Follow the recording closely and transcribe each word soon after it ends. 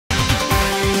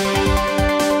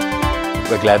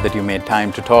We're glad that you made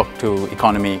time to talk to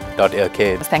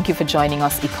Economy.lk. Thank you for joining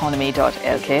us,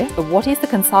 Economy.lk. What is the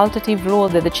consultative role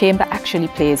that the Chamber actually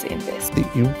plays in this? The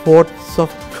importance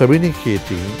of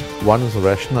communicating one's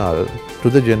rationale to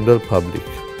the general public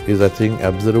is, I think,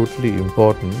 absolutely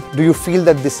important. Do you feel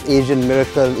that this Asian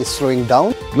miracle is slowing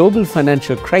down? Global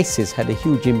financial crisis had a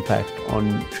huge impact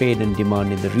on trade and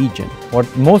demand in the region.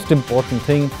 What most important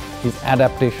thing is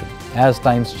adaptation. As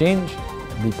times change,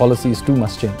 the policies too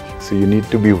must change. So you need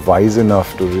to be wise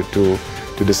enough to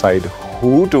decide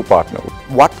who to partner with.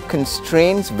 What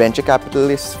constrains venture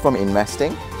capitalists from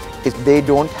investing is they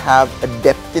don't have a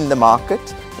depth in the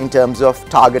market in terms of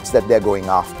targets that they're going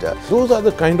after. Those are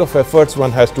the kind of efforts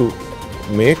one has to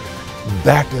make.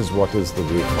 That is what is the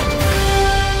way forward.